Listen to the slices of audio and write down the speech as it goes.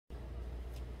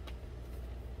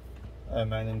Hi,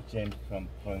 my name is James from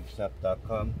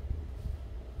Proinkshop.com.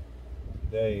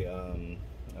 Today, I'm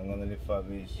going to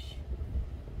refurbish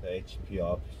the HP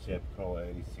Officejet Pro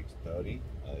 8630.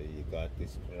 I got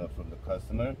this printer from the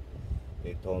customer.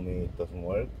 They told me it doesn't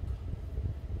work.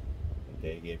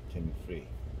 They gave it to me free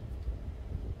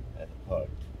as a part.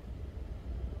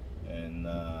 And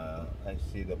I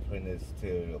see the print is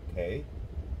still okay.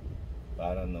 But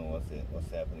I don't know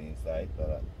what's happening inside.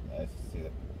 But I see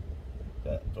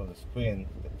that from the screen,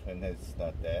 the print is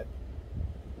not dead.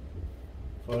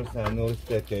 First, I noticed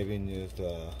that they didn't use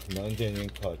the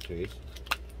non-genuine cartridge.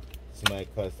 This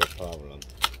might cause a problem.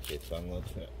 Okay, so I'm gonna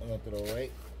throw away.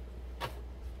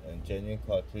 And genuine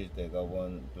cartridge, they got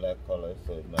one black color,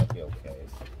 so it might be okay.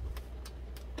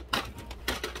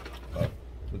 But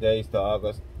today is the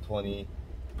August 8,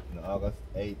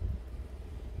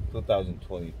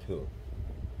 2022.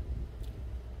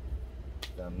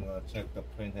 So I'm gonna check the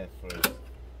printhead first.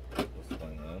 What's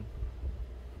going on?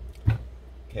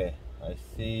 Okay, I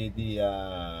see the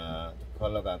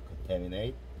color got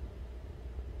contaminated,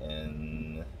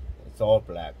 and it's all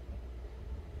black.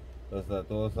 Oh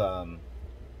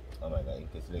my god,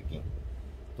 ink is leaking.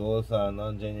 Those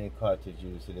non-genuine cartridges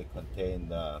usually contain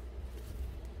the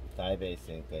dye-based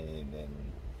ink, and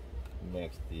then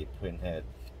makes the printhead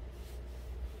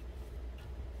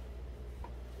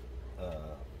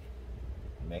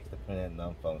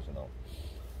non-functional.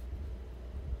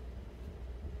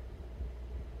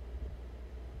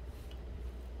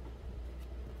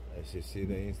 As you see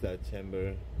the inside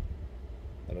chamber,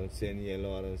 I don't see any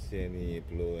yellow, I don't see any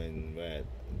blue and red.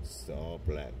 It's all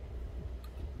black.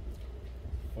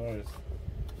 First,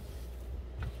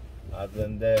 other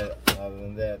than that,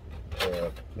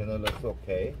 the printer looks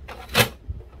okay.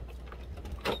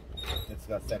 It's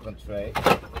got second tray.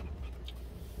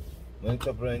 When it's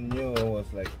a brand new, it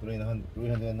was like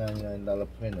 $399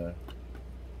 printer.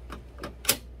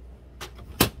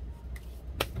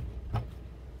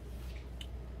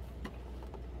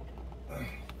 I'm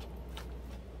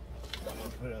gonna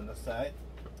put it on the side.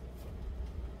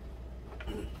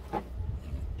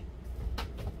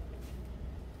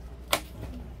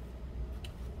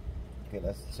 Okay,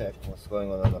 let's check what's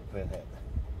going on the printhead.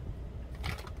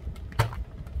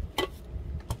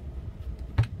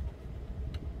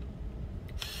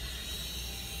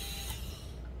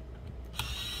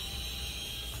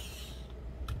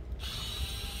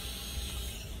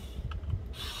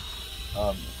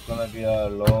 It's gonna be a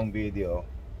long video.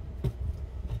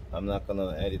 I'm not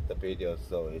gonna edit the video,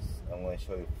 so I'm gonna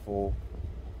show you full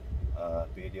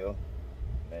video,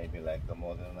 maybe like a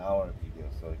more than an hour video.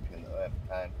 So if you don't have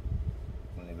time,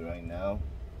 I'm gonna leave it right now.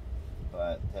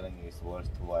 But telling you it's worth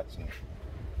to watching.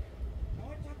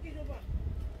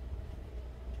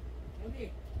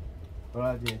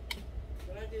 브라질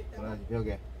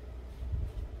벽에.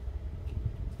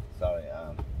 Sorry,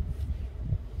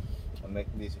 I'm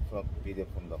making this video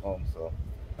from the home, so.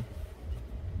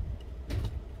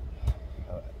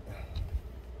 Alright.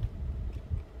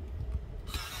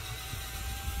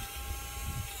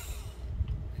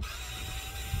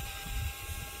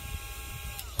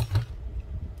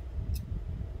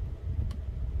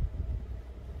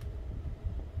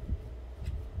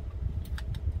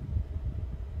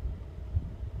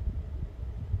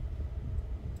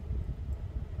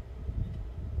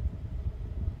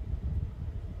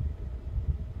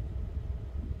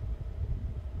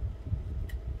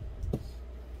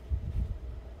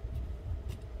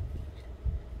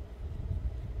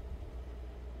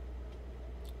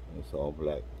 It's all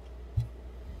black.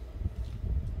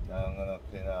 Now I'm gonna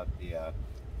clean out the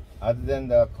other than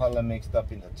the color mixed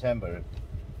up in the chamber.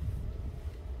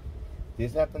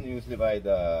 This happens usually by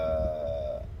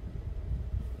the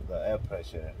air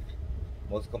pressure.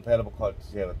 Most compatible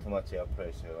cartridges have too much air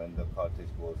pressure. When the cartridge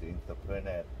goes into the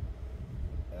printhead,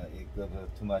 it gives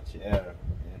too much air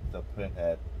into the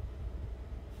printhead,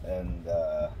 and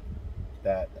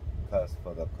that causes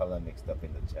for the color mixed up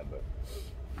in the chamber.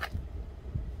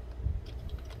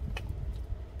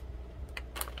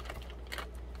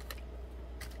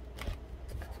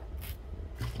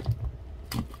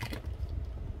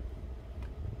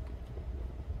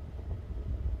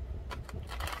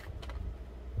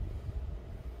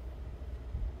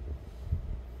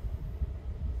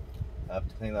 I have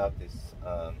to clean out this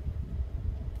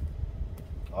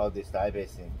all this dye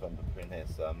basing from the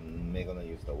printhead, so I'm not gonna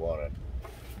use the water.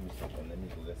 Give me a second, let me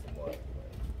do this some water.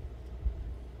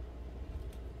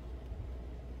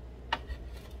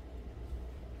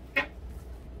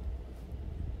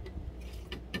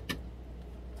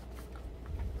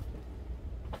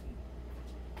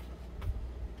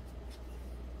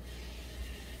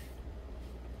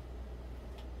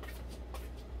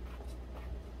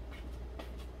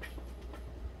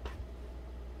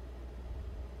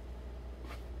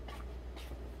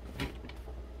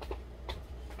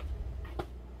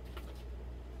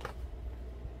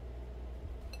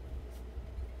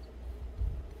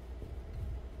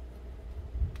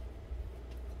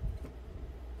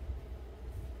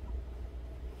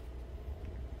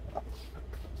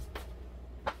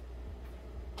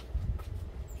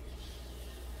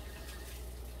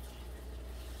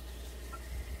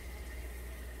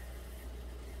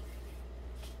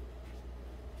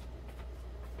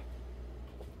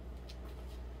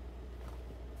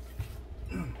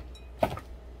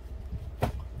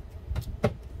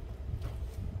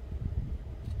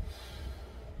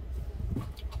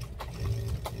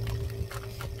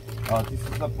 This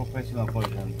is a professional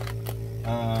version.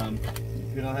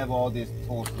 If you don't have all these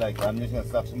tools, like I'm using a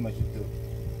suction machine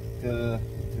to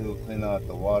clean out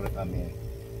the water. I mean,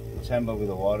 the chamber with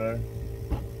the water.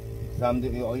 So I'm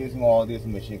using all these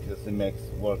machines because it makes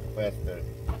work faster.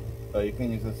 But you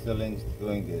can use a syringe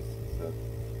doing this. So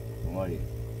don't worry,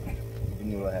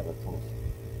 even you don't have a tool.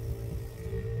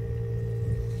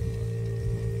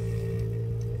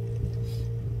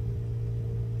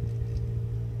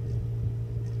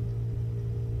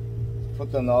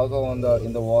 Put the nozzle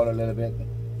in the water a little bit.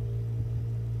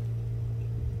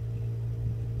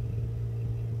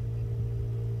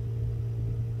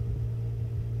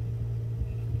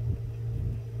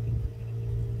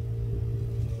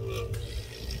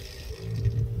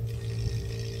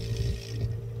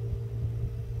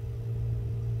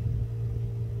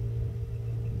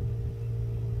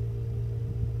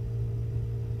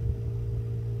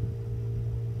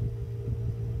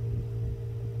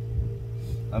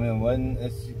 I mean, when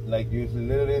it's like usually a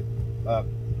little bit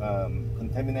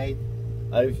contaminate,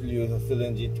 I usually use a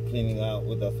syringe to cleaning out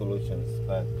with the solutions,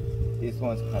 but this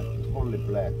one's kind of totally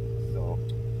black, so.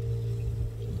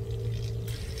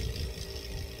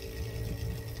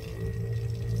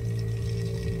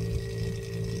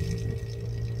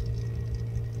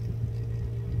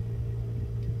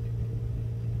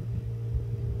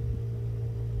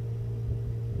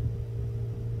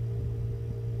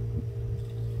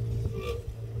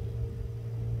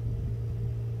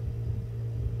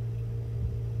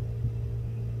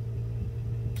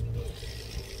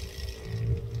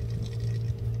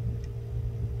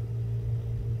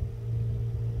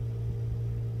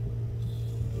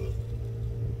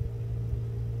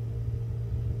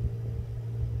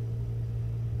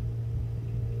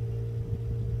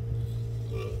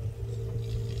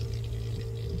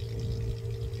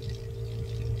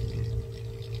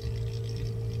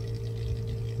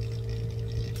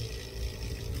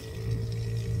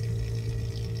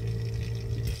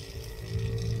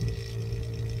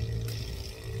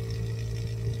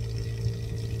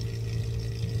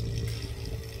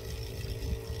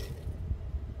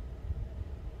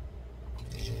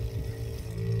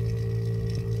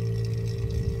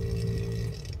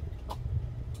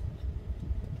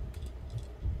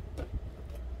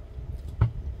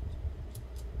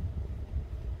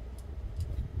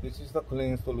 This is the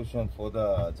cleaning solution for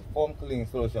the foam cleaning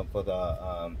solution for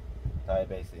the dye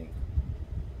basing.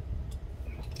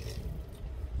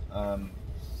 Some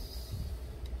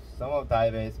of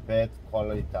dye base, bad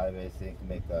quality dye basing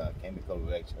make a chemical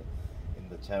reaction in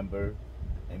the chamber.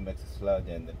 It makes a sludge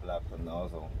and it blocks the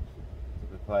nozzle. So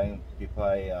before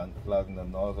I unplug the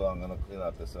nozzle, I'm gonna clean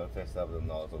out the surface of the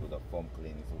nozzle with a foam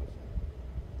cleaning solution.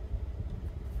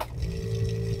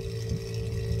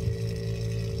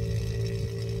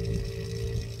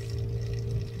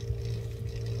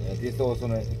 This also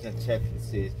you can check and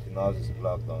see if the nozzle is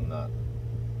blocked or not.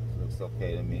 It looks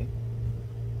okay to me.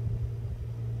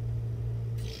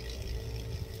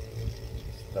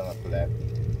 It's done black.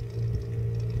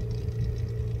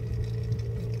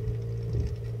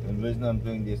 And the reason I'm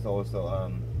doing this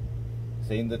also,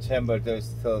 so in the chamber there's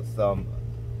still some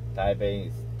dye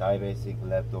basing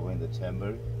left over in the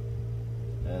chamber,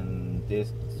 and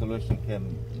this solution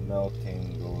can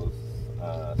melting those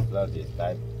sludges,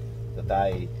 the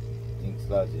dye ink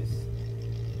sludges.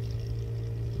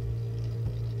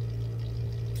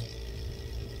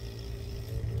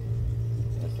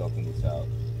 Let's open this out.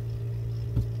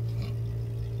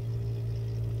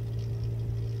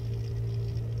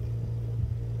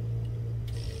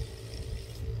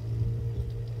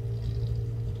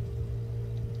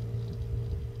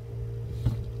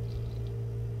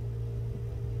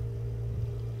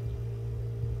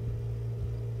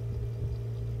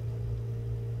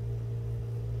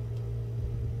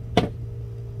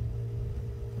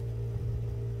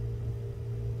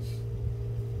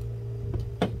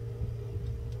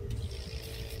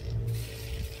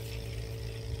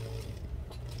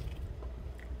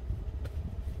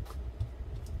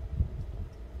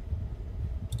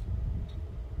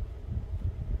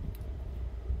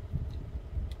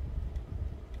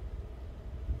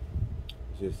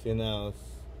 You see now it's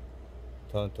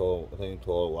turning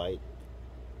to all white.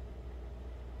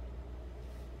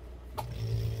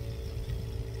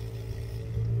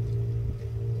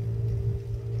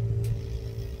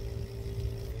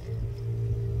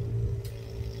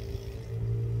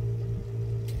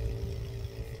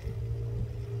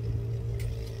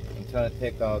 I'm trying to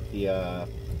take out the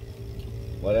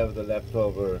whatever the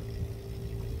leftover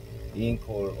ink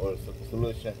or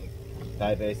solution,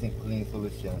 dye basing clean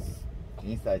solutions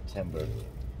inside chamber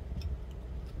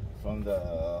from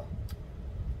the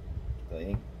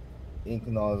ink ink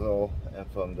nozzle and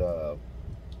from the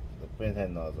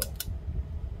printhead nozzle.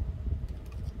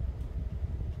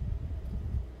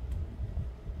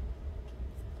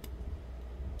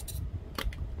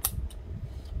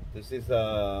 This is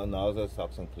a nozzle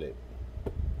suction clip.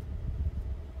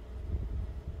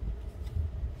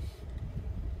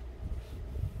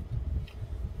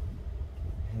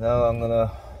 Now I'm gonna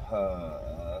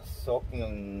soak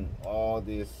in all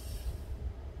these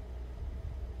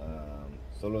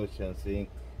solutions, ink,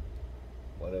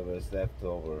 whatever is left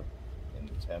over in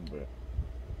the chamber.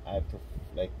 I have to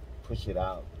like push it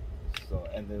out. So,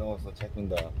 and then also checking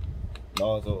the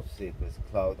nozzle, see if it's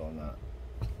clogged or not.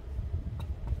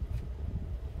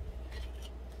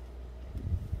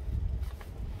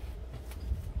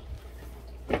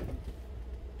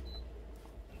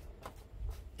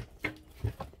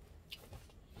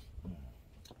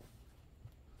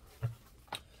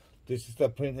 This is the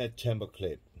printhead chamber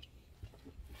clip.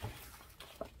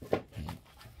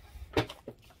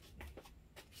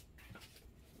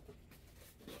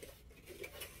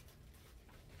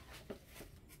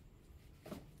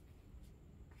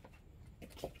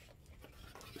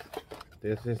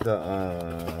 This is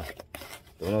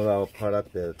one of our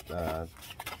product that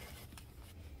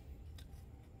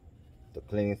the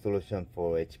cleaning solution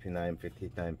for HP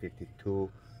 950, 952,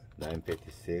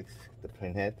 956. The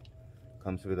printhead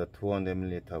comes with a 200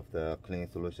 ml of the cleaning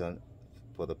solution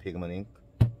for the pigment ink,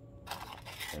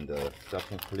 and the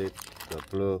suction clip, the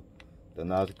blue, the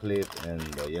nozzle clip, and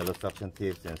the yellow suction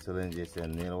tips and syringes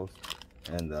and needles,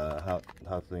 and how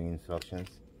doing instructions.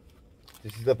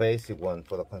 This is the basic one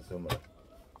for the consumer.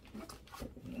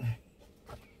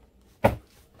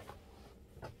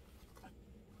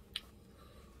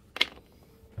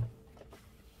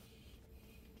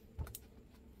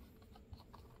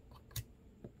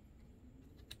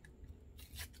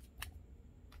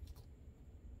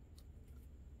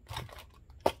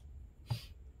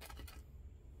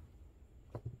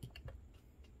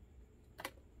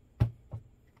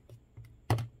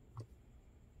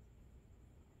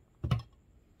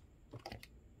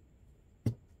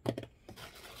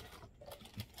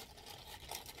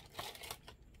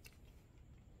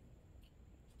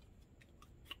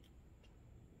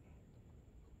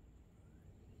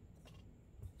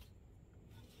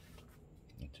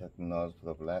 Check the nozzle for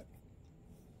the black.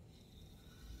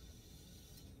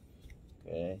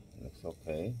 Okay, looks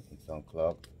okay. It's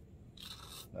unclogged.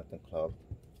 Nothing clogged.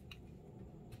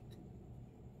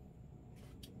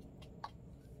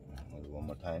 Maybe one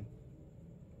more time.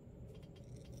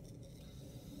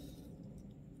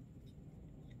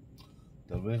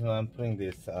 The reason I'm putting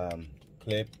this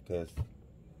clip, because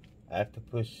I have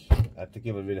to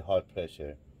give a really hard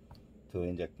pressure to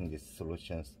injecting these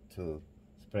solutions to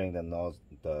spraying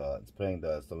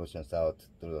the solutions out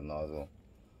through the nozzle.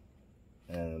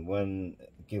 And when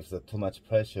it gives too much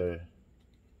pressure,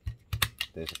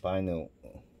 there's vinyl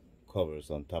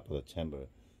covers on top of the chamber.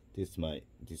 This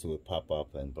will pop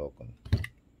up and broken.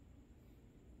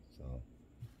 So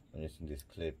I'm using this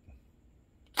clip,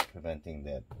 preventing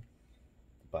that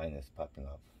vinyl is popping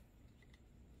up.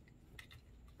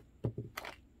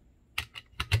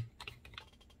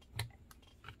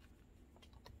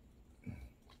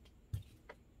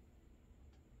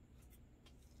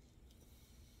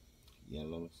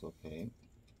 Yellow looks okay.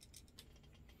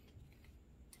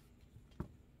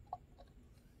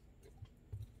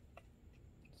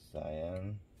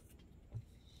 Cyan.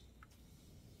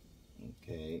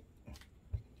 Okay.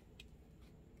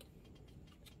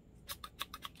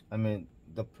 I mean,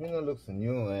 the printer looks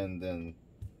new, and then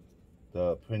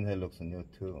the printhead looks new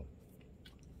too.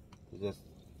 I just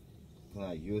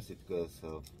cannot use it because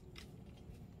of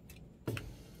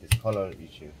this color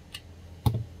issue.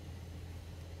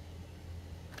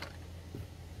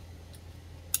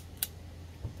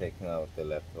 Taking out the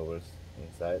leftovers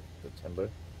inside the chamber.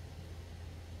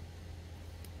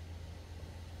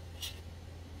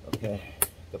 Okay,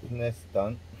 the printhead is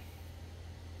done.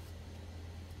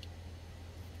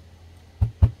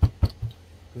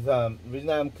 Because reason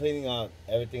I'm cleaning out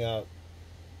everything out,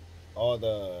 all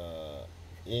the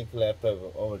ink left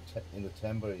over in the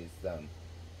chamber is I'm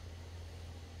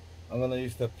gonna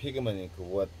use the pigment ink,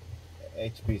 what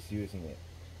HP is using it.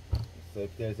 So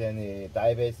if there's any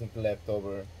dye-based ink left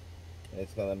over,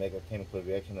 it's gonna make a chemical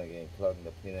reaction again, clogging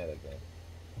the printhead again.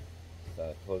 So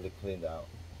I totally cleaned out.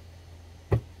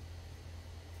 And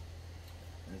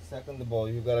second of all,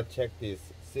 you gotta check this.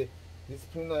 See, this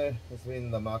printer has been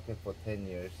in the market for 10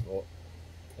 years,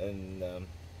 and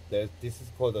this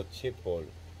is called a chipboard.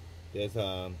 There's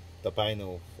the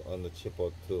vinyl on the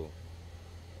chipboard too.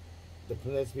 The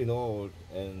printer's been old,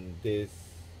 and this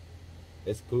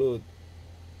It's glued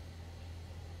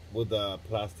with the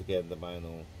plastic and the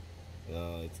vinyl.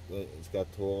 It's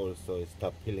got two holes, so it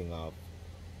stopped peeling off.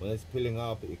 When it's peeling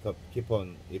off, it keep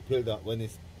on it peeled up.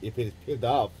 If it's peeled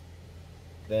off,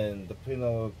 then the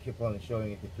printer will keep on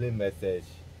showing the print message,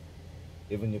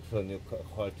 even you put on new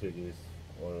cartridges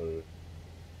or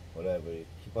whatever. It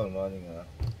keep on running,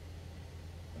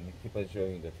 and it keep on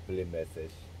showing the print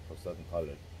message for certain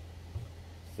color.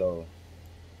 So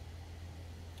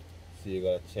you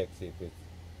gotta check see if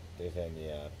there's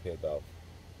any peeled off.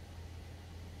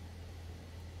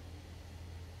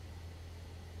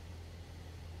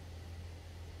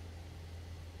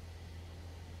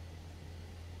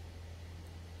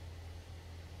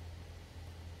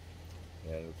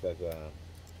 Yeah, it looks like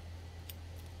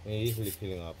easily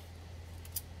peeling off.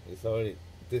 It's already,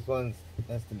 this one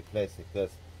has to replace it because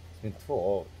it's been too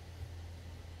old.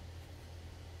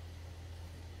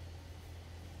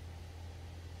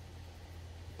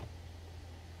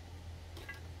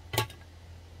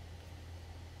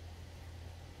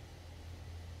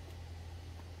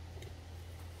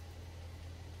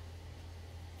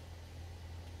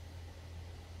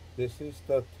 This is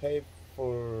the tape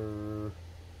for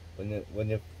when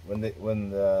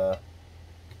the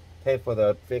tape for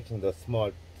the fixing the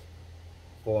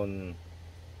smartphone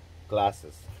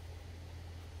glasses.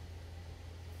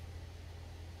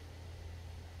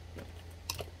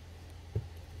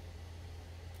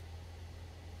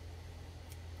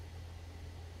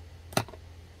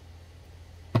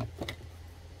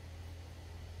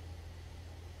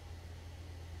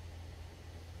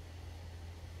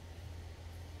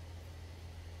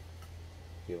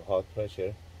 Give hot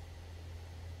pressure.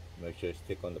 Make sure you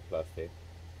stick on the plastic.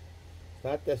 It's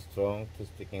not that strong to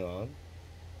sticking on.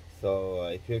 So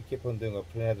if you keep on doing a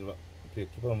printhead, if you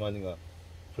keep on running a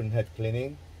printhead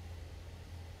cleaning,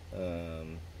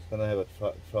 it's gonna have a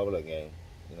trouble again.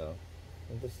 You know,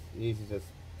 and just easy, just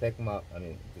take them out. I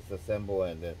mean, disassemble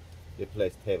and then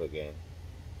replace tape again.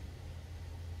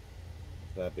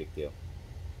 It's not a big deal.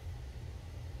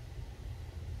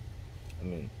 I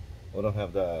mean, we don't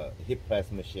have the heat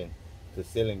press machine to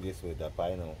sealing this with the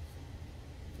vinyl.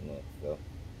 You know, so.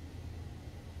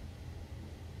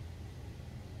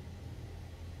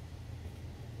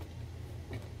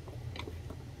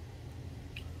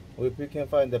 If you can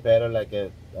find the better like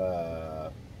a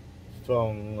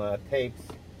strong tapes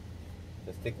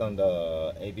to stick on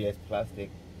the ABS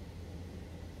plastic,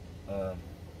 you know,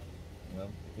 you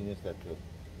can use that too.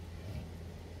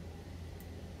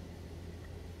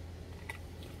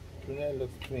 Printhead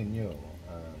looks pretty new.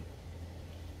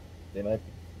 They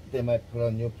might put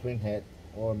a new printhead,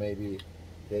 or maybe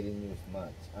they didn't use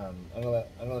much. I'm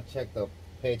gonna check the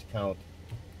page count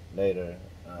later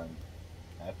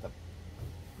after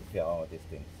repair all these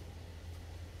things.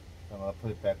 So I'm gonna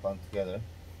put it back on together.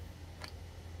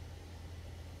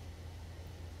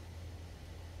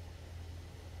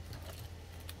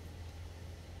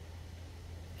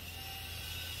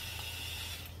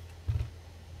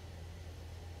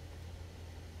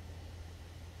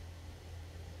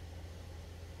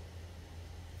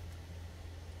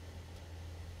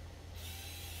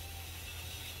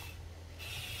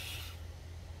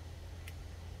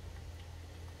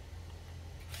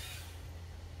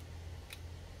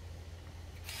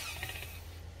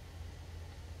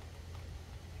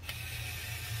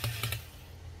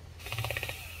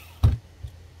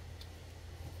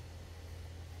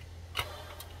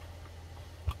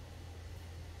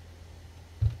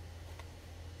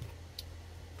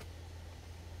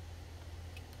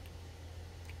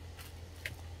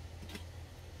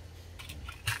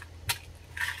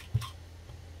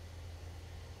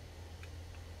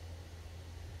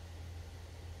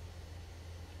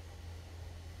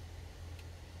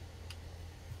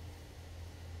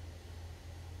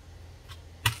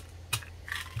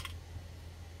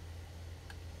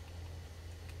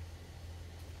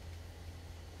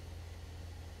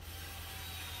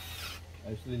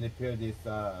 I actually repair these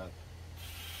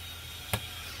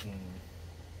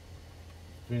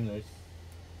printers.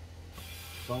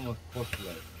 It's almost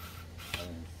costless,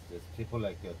 and it's just people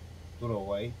like throw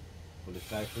away for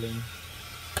recycling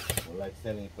or like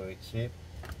selling it very cheap.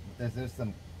 But there's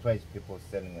some crazy people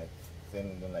selling them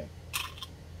like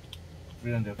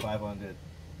 $300, $500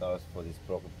 for these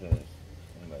broken printers.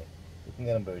 Anyway, you can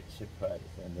get them very cheap price.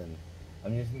 And then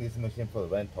I'm using this machine for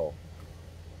rental.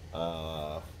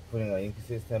 Putting an ink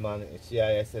system on it,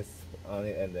 CISS on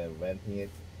it, and then renting it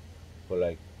for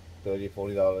like $30,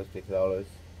 $40, $50,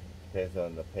 depends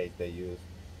on the page they use.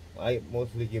 I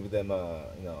mostly give them a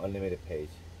unlimited page,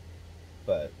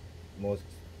 but most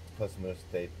customers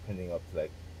stay printing up to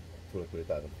like 2,000 or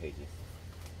 3,000 pages.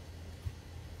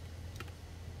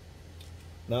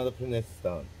 Now the printhead is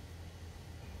done.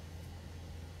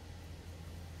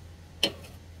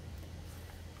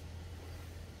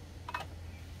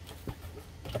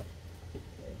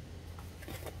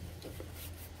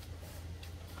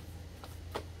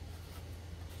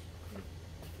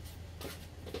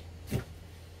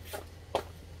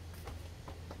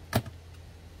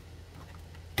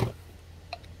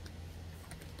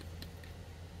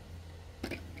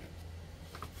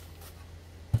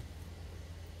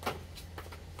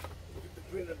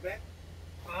 Bring it back.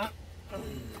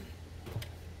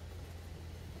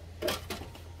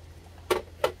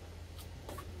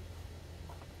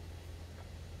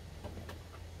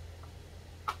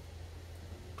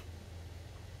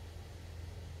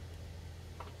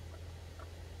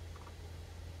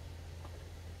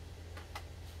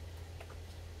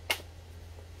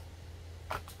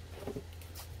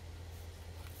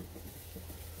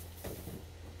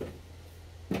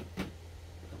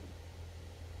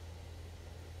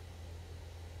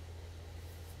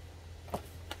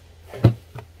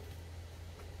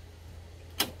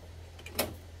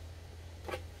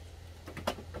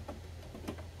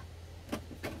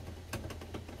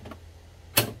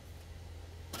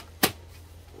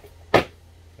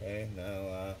 Okay,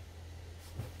 now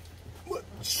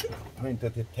going to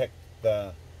detect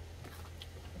the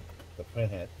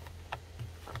printhead.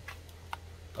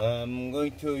 I'm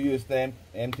going to use the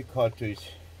empty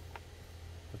cartridge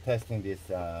for testing this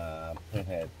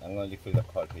printhead. I'm going to refill the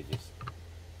cartridges.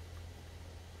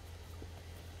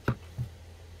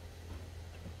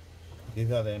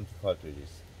 These are the empty cartridges.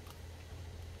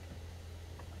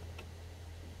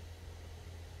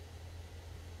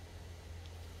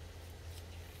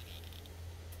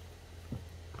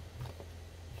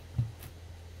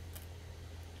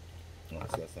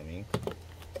 I got some ink.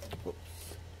 Oops.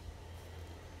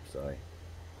 Sorry.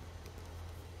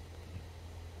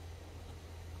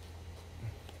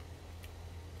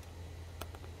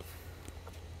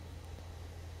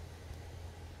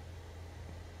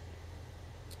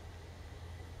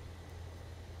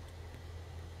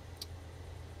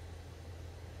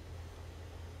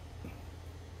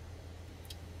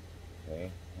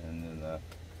 Okay, and then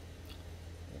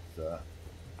it's a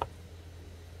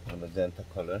magenta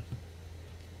color.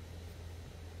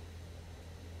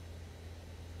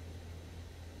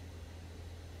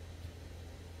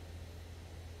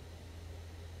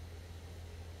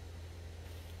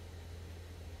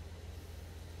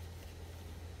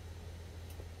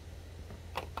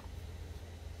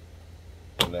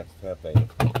 Next step, so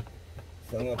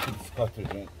I'm going to put this cartridge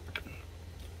in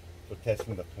for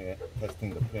testing the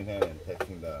printhead and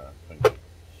testing the printer.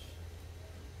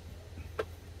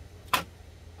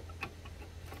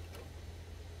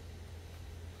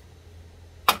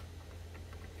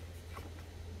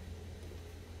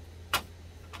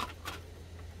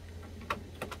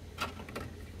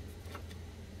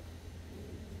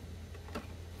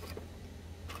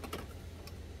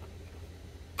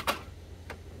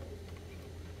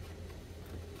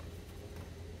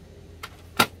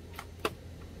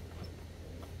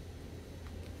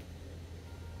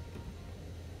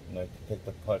 Now to take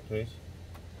the cartridge,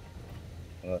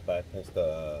 I'm going to bypass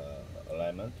the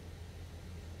alignment.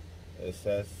 It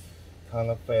says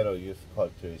counterfeit or used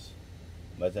cartridge,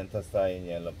 magenta sign,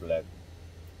 yellow, black.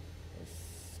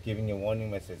 It's giving you a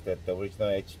warning message that the original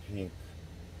HP ink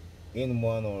in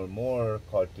one or more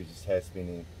cartridges has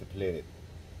been depleted.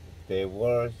 If they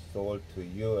were sold to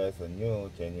you as a new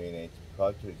genuine HP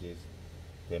cartridges,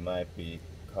 they might be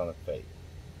counterfeit.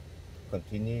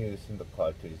 Continue using the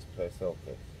cartridge, press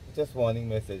OK. It's just warning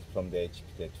message from the HP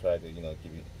that try to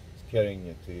scaring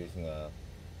you to using a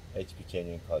HP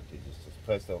genuine cartridges. Just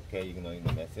press OK, ignoring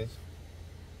the message.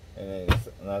 And then it's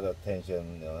another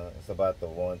attention, it's about the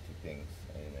warranty things.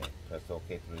 Anyway, press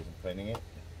OK to resume printing it.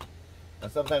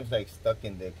 And sometimes like stuck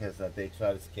in there because they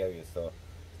try to scare you, so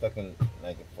stuck in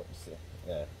like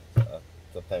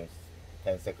sometimes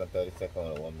 10 seconds, 30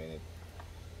 seconds, or 1 minute.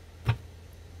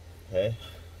 Okay.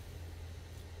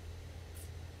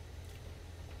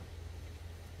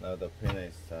 Now the printer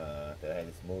is, the head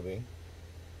is moving.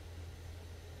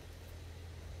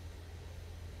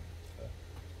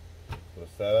 So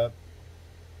setup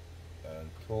and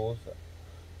tools,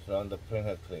 surround the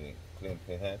printhead cleaning. Clean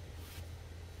printhead.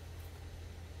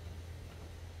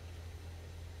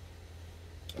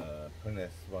 Printer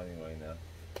is running right now.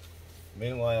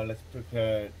 Meanwhile, let's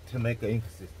prepare to make an ink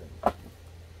system.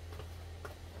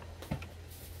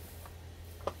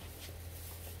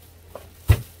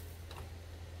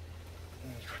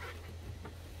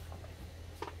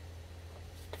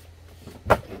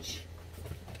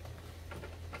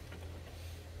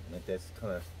 That's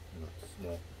kind of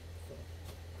small. So.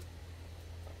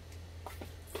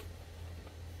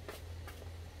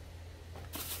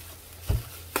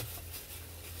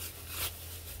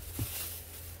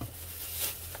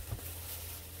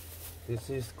 This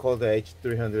is called the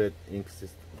H300 ink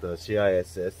system, the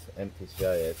CISS, empty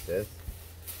CISS.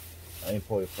 I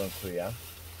imported from Korea.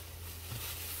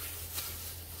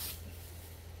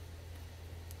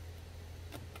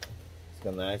 It's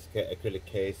got a nice acrylic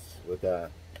case with the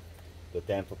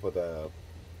damper for the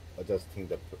adjusting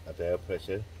the air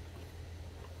pressure,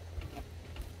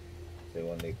 so it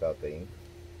won't leak out the ink.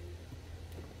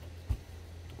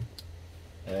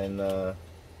 And oh,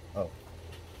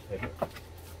 paper.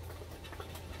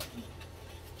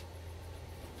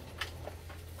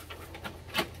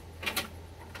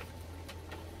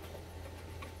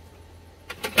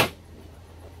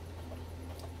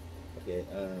 Okay,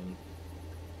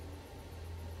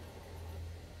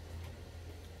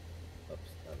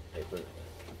 oops, paper.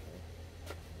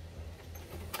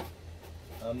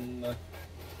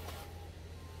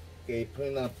 Okay,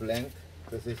 print out blank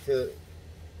because it's still,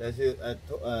 as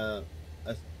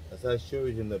I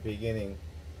showed you in the beginning,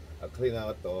 I clean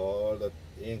out all the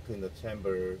ink in the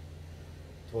chamber,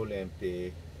 totally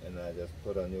empty, and I just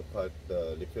put a new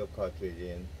refill cartridge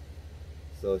in.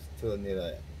 So still need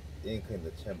a ink in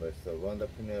the chamber. So run the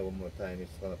printhead one more time.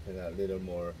 It's gonna print out a little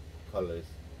more colors.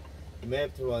 You may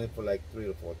have to run it for like 3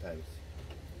 or 4 times.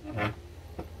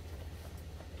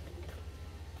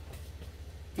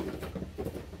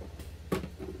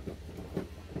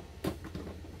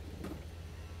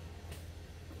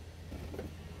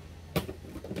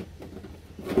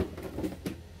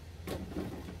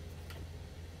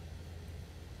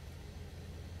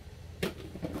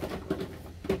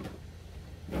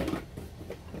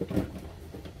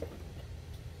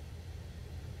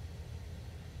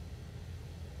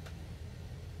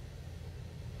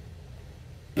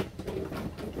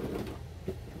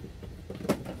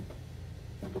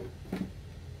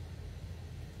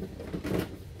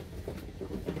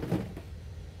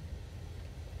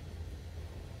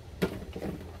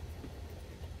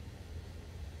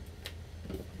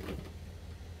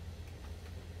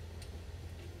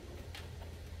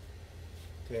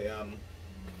 Okay,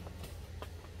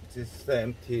 this is the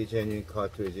empty genuine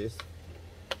cartridges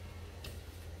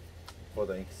for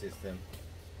the ink system.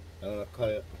 I'm gonna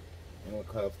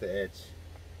cut off the edge.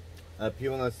 If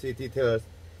you wanna see details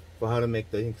for how to make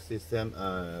the ink system,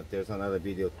 there's another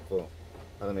video for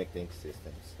how to make the ink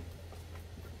systems.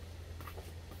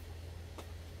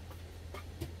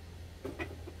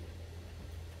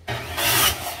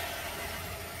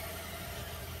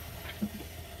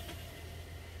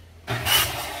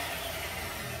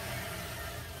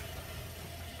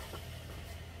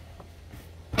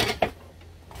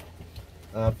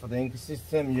 For the ink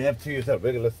system, you have to use a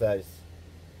regular size,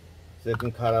 so you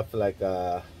can cut off like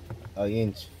an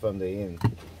inch from the end.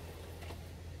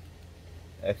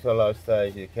 Extra large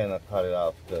size, you cannot cut it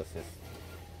off because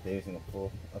they're using a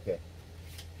full. Okay,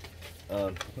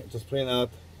 just print out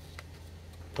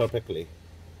perfectly,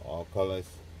 all colors,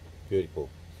 beautiful.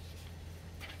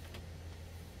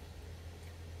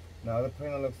 Now the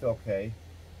printer looks okay.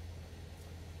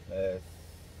 Let's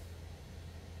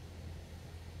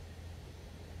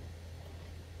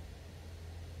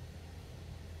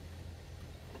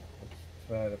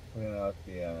try to print out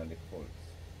the reports.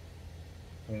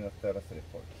 Print out status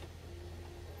reports.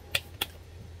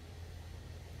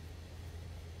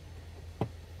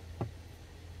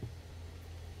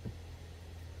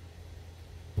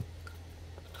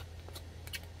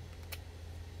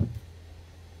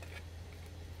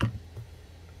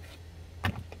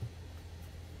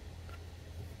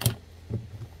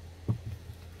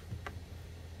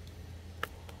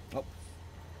 Oh.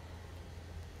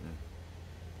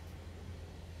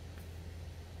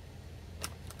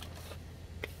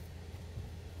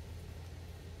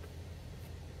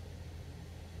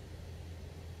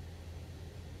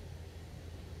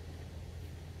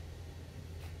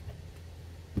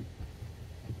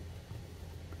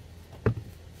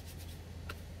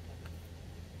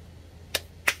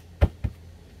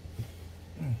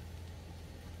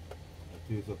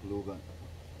 Use a glue gun.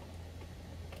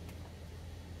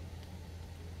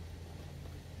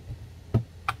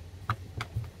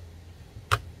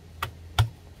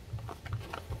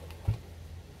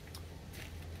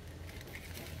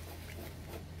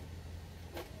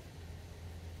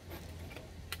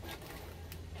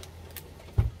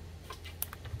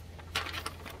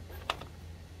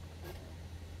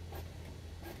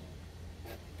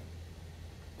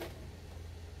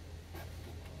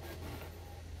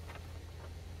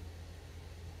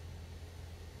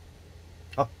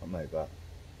 Oh my god.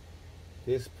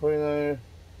 This printer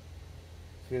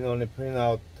can only print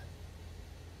out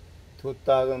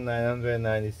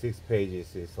 2,996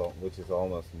 pages, which is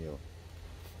almost new.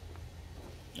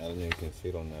 I don't know if you can see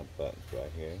it on that button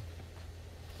right here.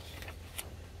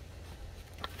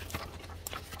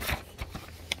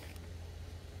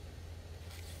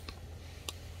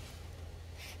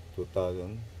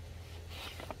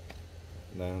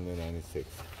 $2,996.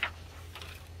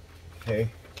 Okay.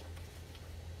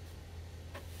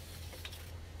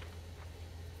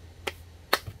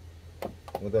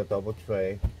 With a double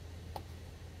tray.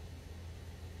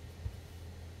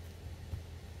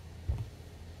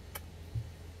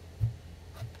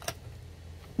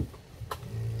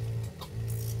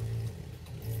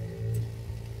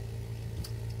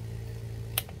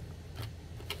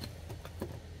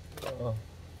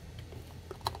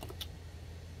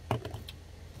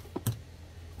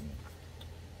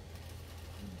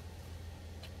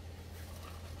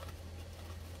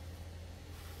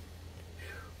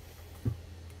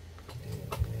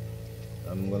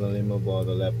 I'm gonna remove all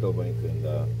the leftover ink in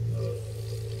the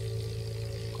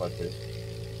cartridge.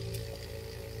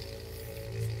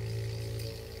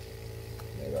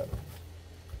 I got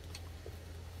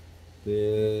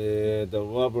it. The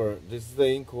rubber. This is the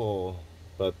ink hole,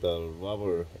 but the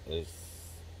rubber is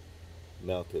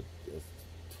melted.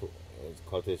 It's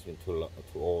cartridge been too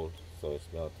old, so it's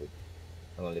melted.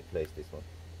 I'm gonna replace this one.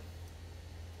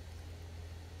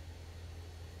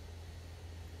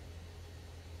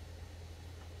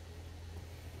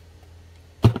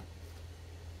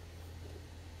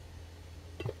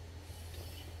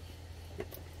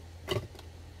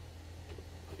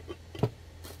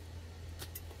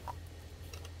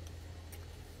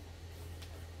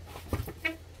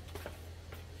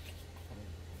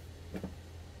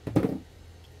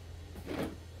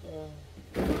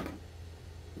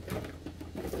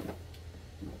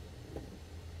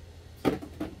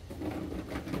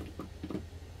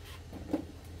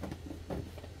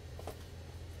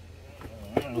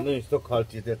 There's the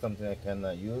cartridge. That's something I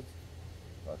cannot use.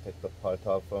 I'll take the part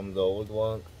out from the old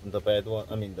one, the bad one.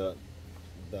 I mean the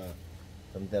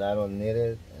something that I don't need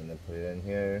it, and then put it in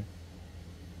here.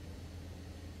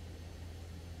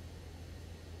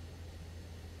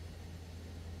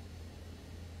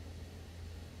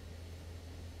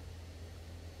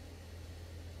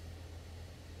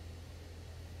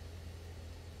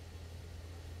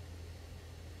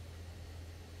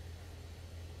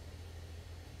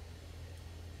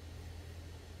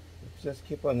 Just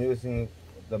keep on using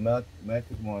the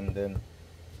melted one, then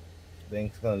the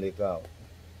ink's gonna leak out.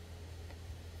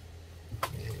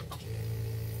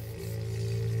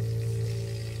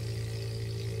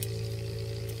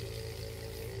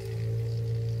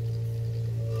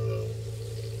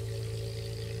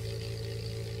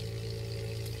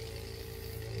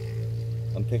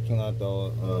 I'm taking out the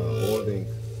old ink,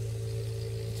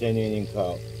 genuine ink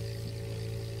out.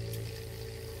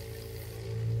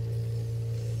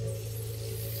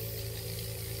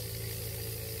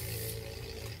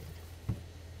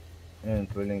 And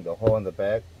drilling the hole in the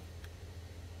back.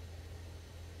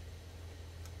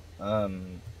 I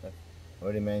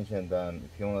already mentioned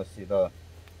if you want to see the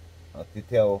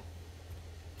detail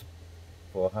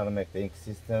for how to make the ink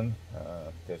system,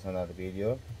 there's another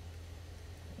video.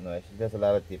 No, actually there's a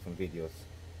lot of different videos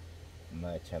on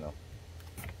my channel.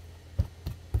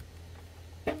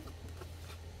 Let's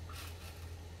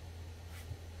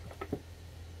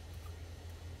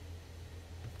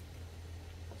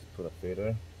put a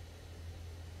filter.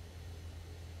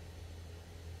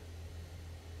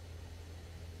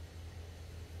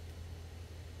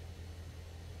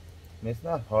 It's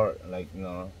not hard, like, you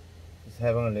know, just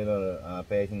having a little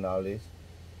basic knowledge,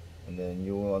 and then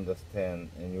you will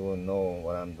understand and you will know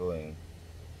what I'm doing.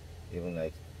 Even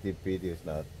like deep videos,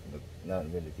 not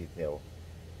really detailed.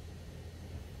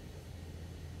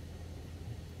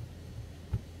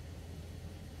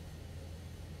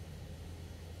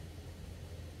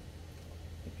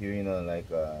 If you're in a like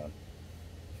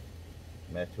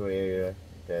metro area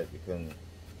that you can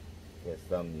get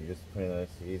some used printers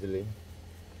easily,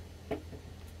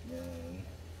 and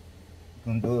you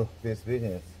can do this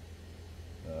business.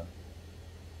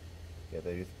 Get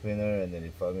a used printer and then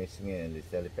refurbishing it and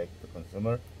resell it back to the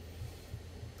consumer.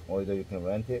 Or either you can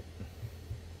rent it.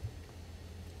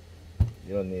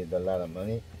 You don't need a lot of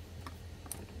money.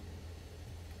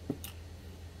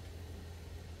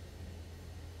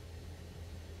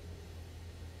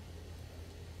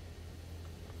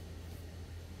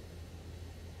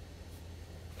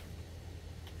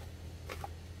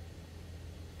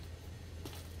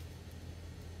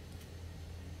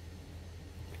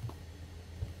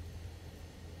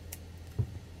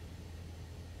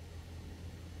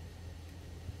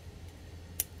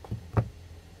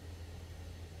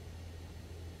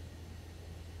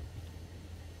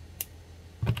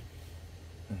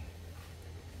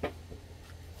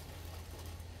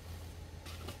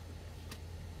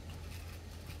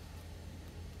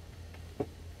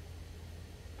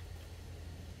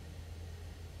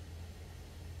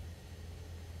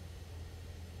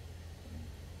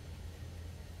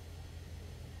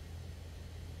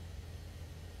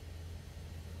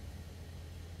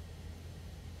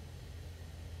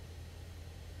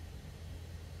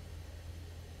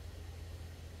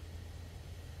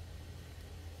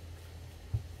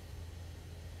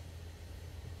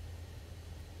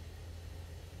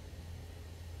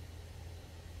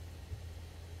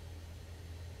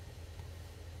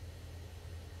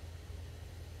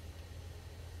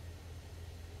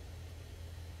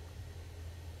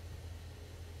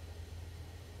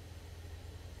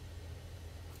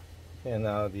 And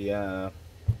now it's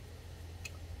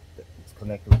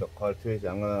connected with the cartridge.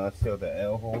 I'm gonna seal the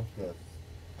air hole because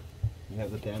you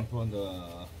have the damper on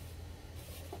the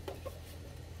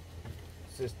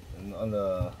system on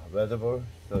the reservoir,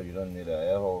 so you don't need an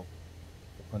air hole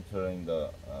for controlling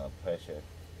the pressure.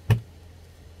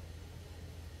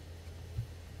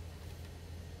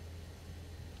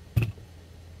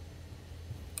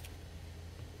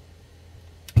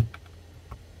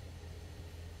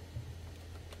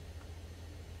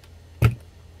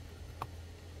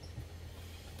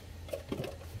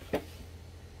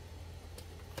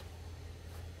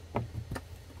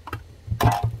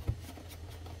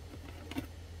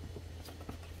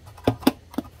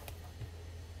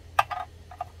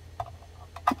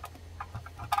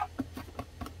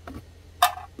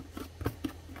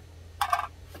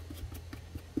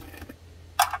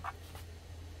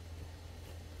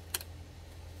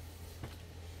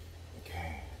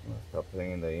 Stop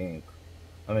putting in the ink.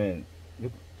 I mean,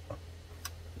 you.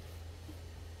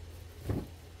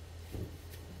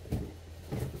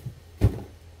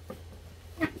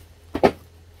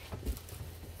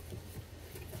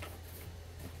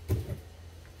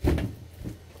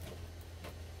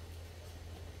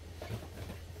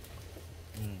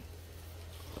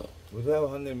 We do have a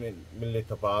 100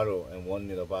 milliliter bottle and 1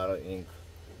 liter bottle ink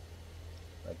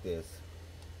like this.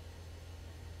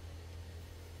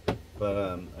 But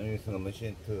I'm using a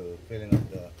machine to filling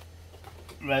up the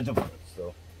reservoir,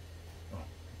 so.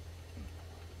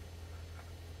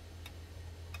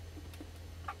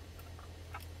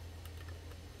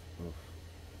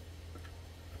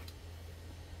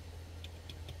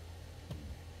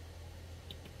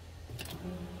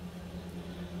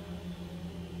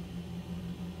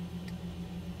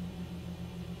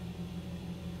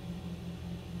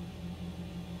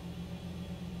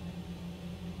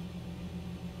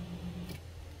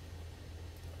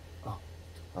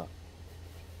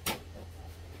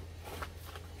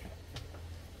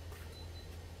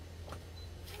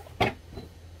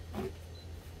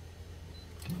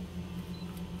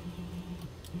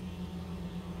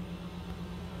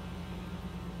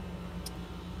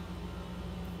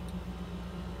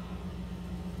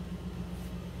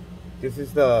 This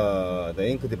is the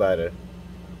ink divider.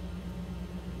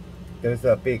 There's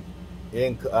a big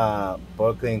ink,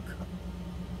 bulk ink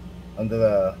under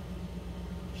the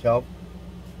shelf.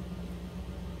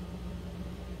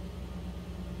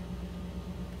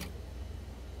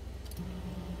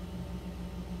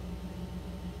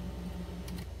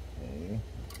 Okay.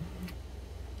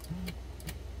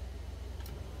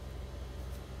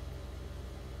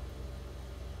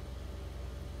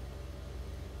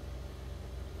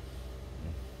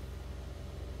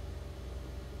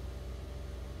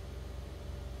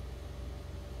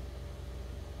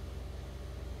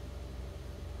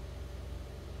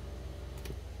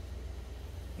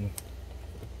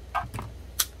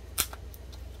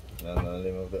 Now I'm going to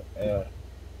remove the air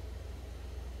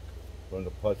from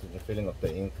the cartridge and filling up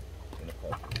the ink in the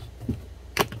cartridge.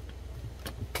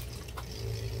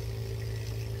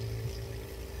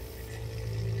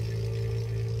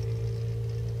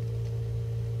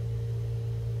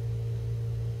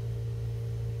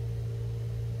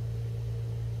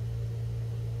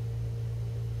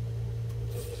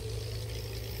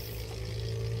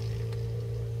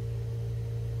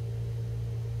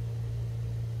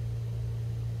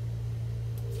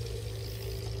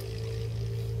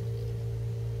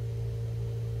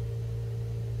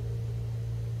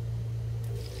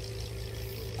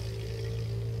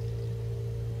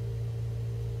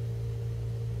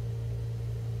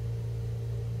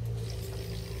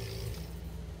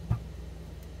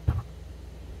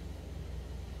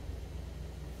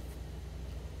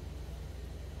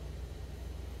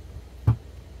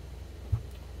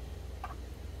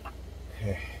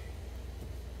 Okay.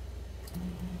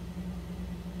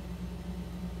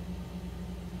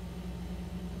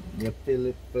 You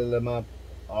fill them up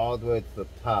all the way to the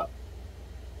top.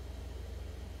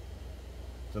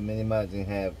 So minimize to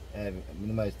have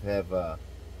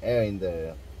air in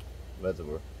the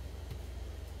reservoir.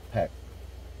 Pack.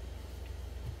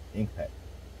 Ink pack.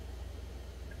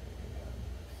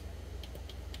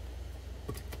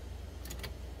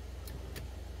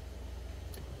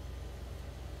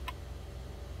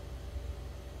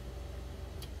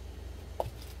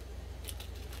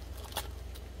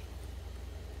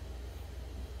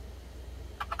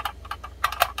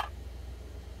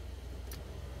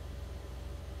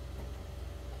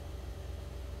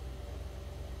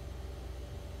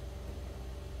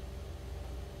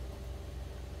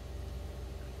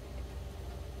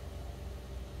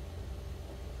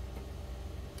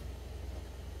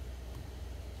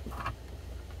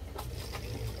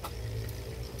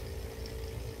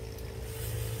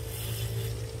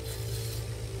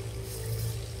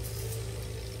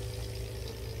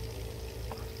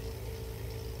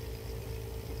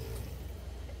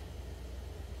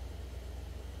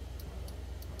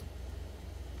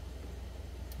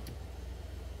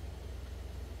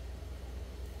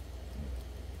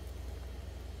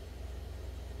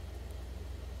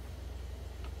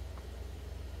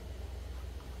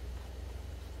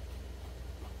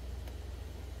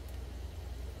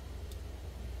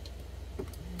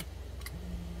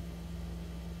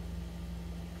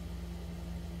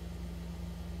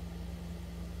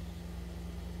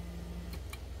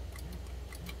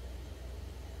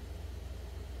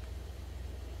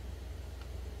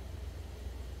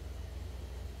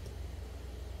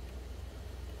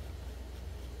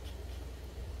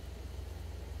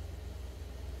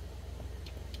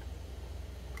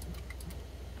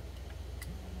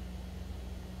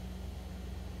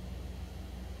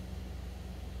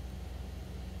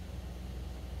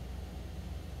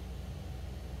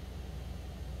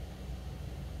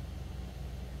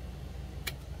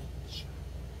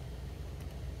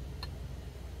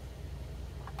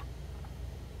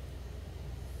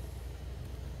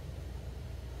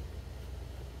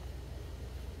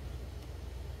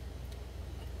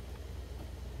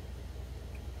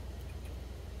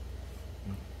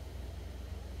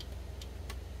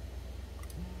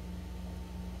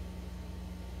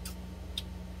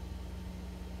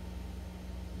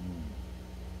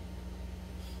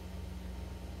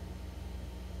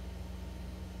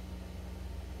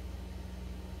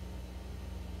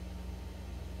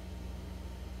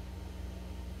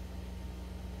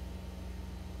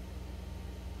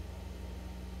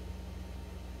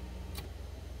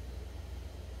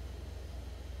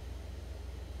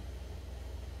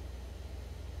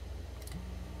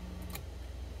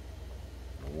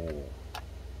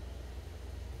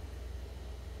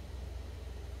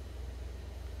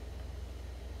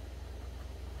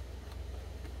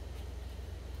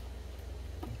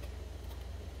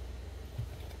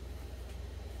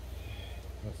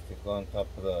 Just go on top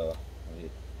of the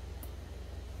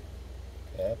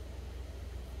cap.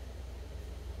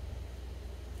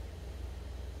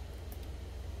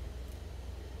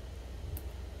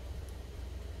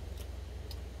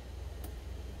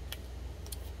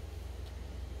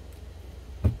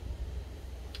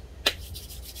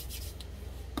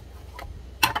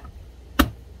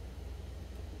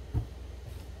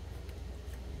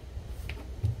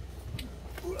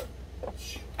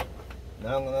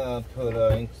 Now I'm gonna put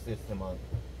an ink system on.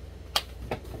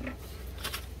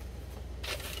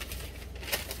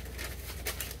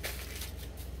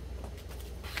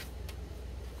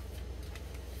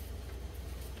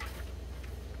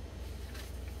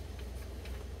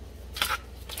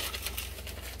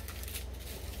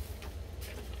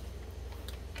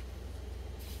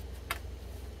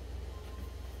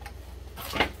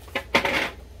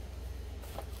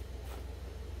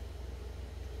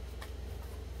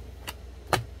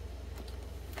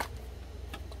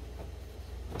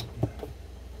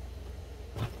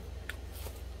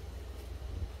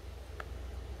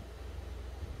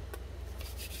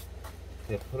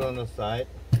 They put on the side,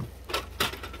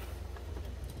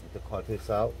 the cartridge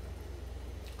out.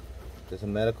 There's a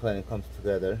medical and it comes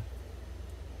together.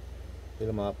 Fill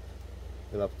them up,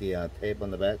 fill up the tape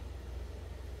on the back.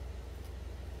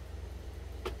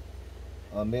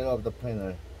 Middle of the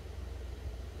printer,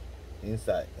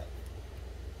 inside.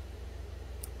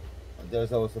 And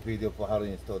there's also a video for how to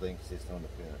install the ink system on the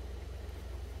printer.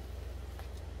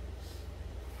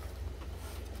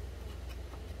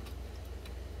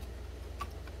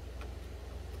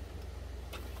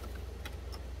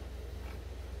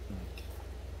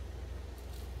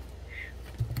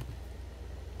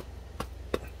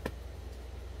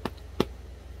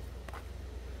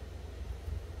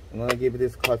 I'm gonna give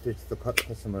this cartridge to the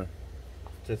customer,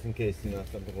 just in case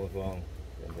something goes wrong,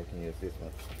 then they can use this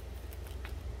one.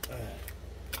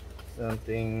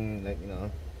 Something like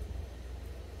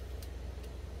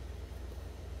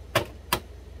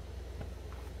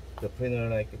the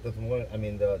printer it doesn't work. I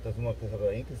mean, it doesn't work because of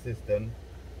the ink system,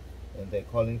 and they're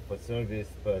calling for service.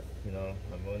 But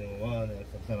I'm running one, and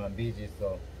sometimes I'm busy,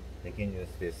 so they can use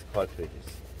these cartridges.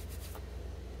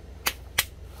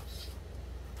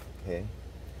 Okay.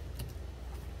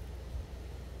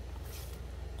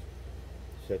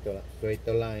 Straight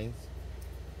the lines.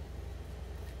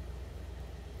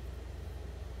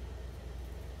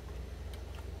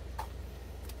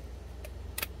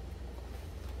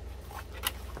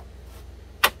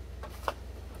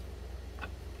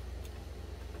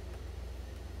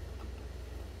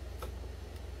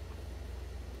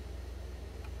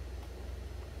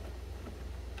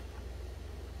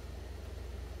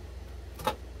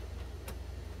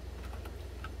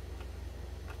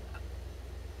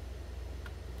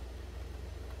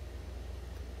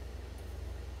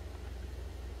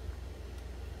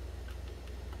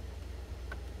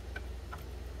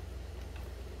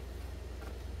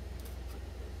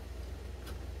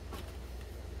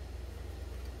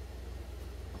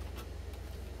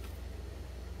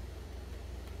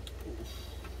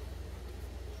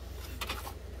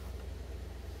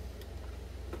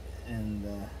 And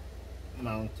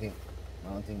mounting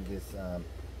this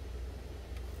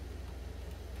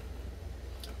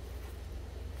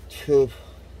tube.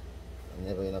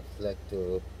 Never enough slack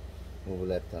to move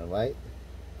left and right.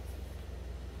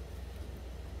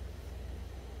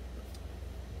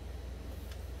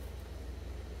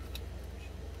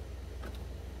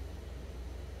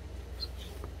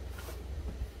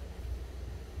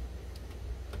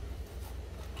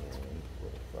 And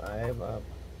 45 up.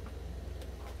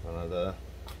 Another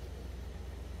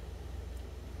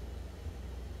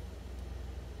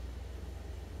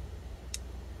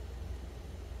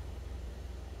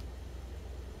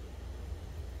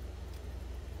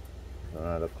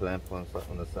clamp on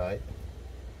the side.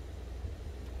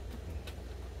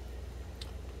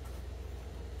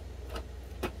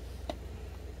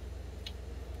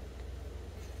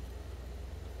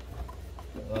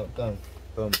 Oh, done.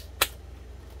 Boom.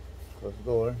 Close the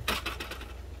door.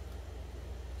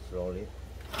 Slowly.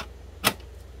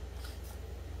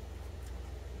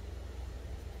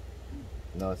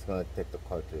 Now it's gonna take the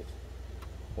cartridge.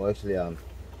 Well, actually, the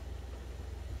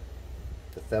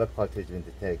setup cartridge we need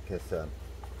to take because I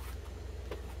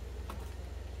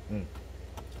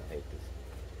hate this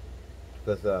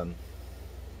because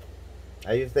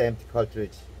I used the empty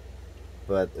cartridge,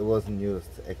 but it wasn't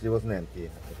used. Actually, it wasn't empty.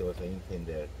 There was an ink in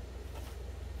there.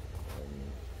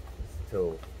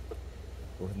 Still,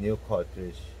 with new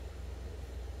cartridge,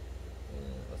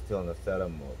 still on the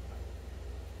setup mode.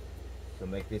 To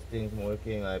make these things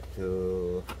working, I have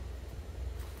to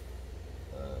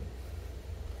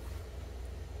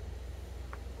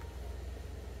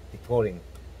scoring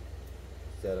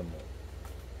setup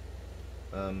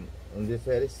mode. On this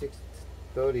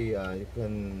 8630, you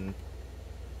can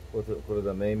go to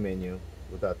the main menu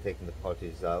without taking the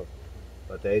cartridges out.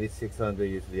 But the 8600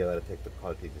 usually I gotta take the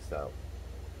cartridges out.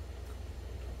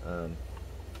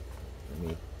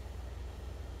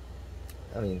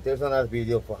 There's another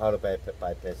video for how to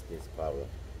bypass this problem.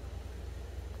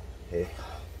 Okay.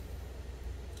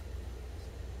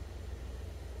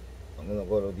 I'm gonna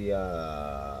go to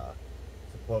the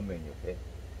support menu. Okay.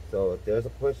 So there's a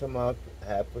question mark,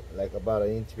 like about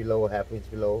an inch below, half inch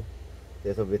below.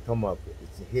 There's a return mark.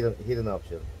 It's a hidden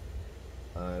option.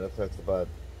 It looks like it's about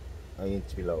an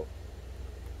inch below.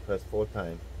 Press 4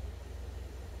 times.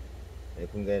 And you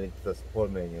can get into the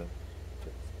support menu.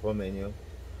 Support menu.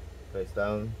 Press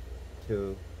down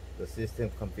to the system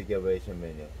configuration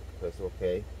menu. Press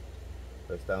OK.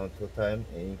 Press down 2 times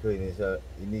and include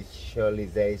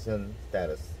initialization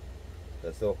status.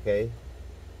 Press OK.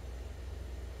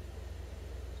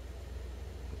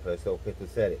 Press OK to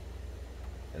set it.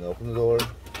 And open the door.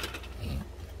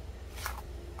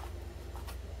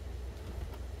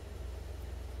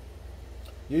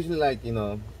 Usually, like,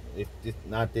 if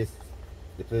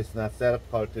it's not set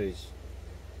up cartridge,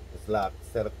 it's locked.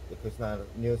 If it's not a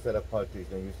new setup cartridge,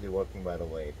 they're usually working right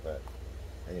away. But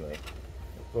anyway,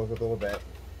 close the door back.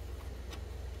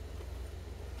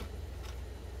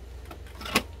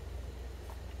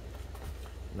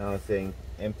 Now it's saying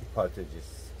empty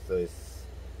cartridges, so it's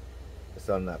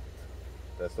unlocked.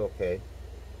 Press OK.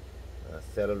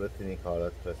 Cellular thinning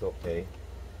color. Press OK.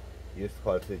 Used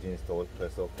cartridge installed.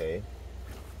 Press OK.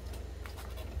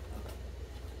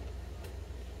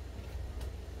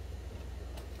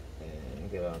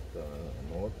 Get out the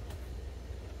mode.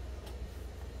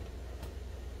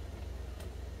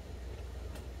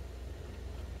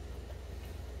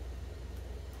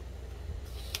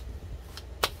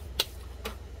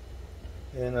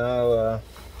 And now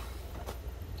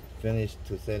finished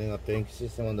to setting up the ink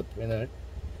system on the printer.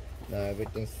 Now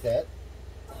everything's set.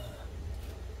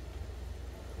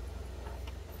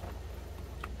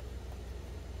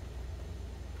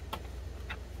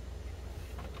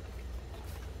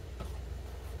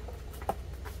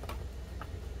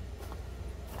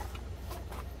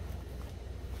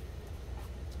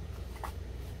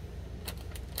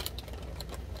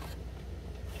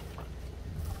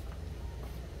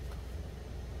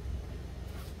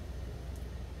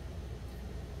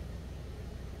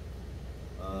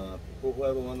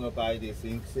 Whoever want to buy this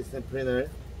ink system printer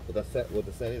with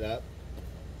set it up,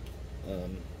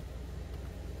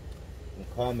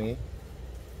 call me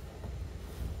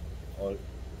or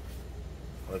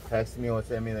text me or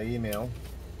send me an email.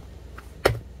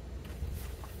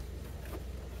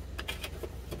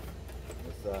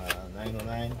 It's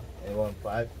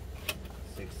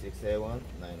 909-815-6681,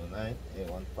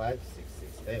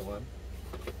 909-815-6681.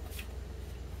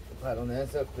 If I don't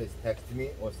answer, please text me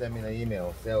or send me an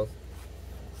email. Sales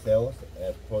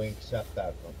at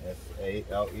Proinkshop.com.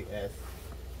 SALES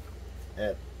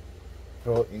at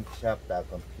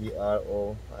Proinkshop.com.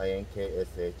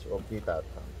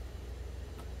 PROINKSHOP.com.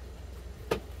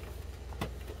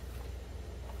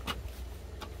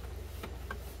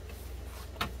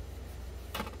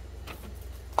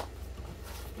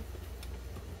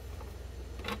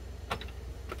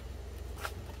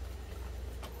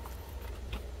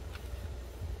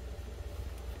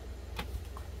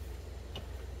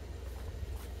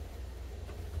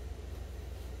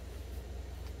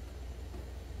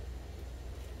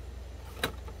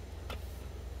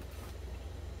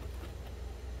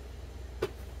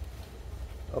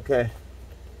 Okay,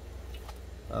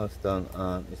 now it's done.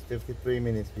 It's 53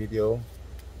 minutes video,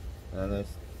 and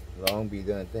it's long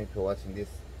video. And thanks for watching this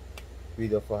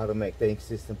video for how to make the ink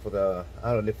system for the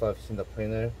outer lift office in the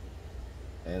printer,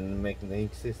 and making the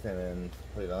ink system and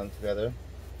put it on together.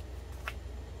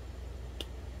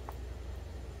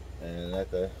 And as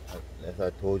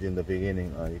I told you in the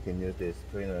beginning, you can use this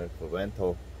printer for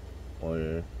rental, or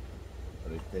you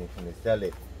can sell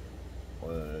it,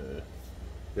 or if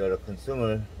you're a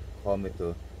consumer, call me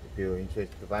too. If you're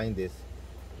interested in buying this,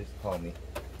 just call me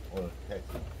or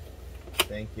text me.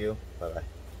 Thank you. Bye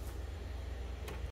bye.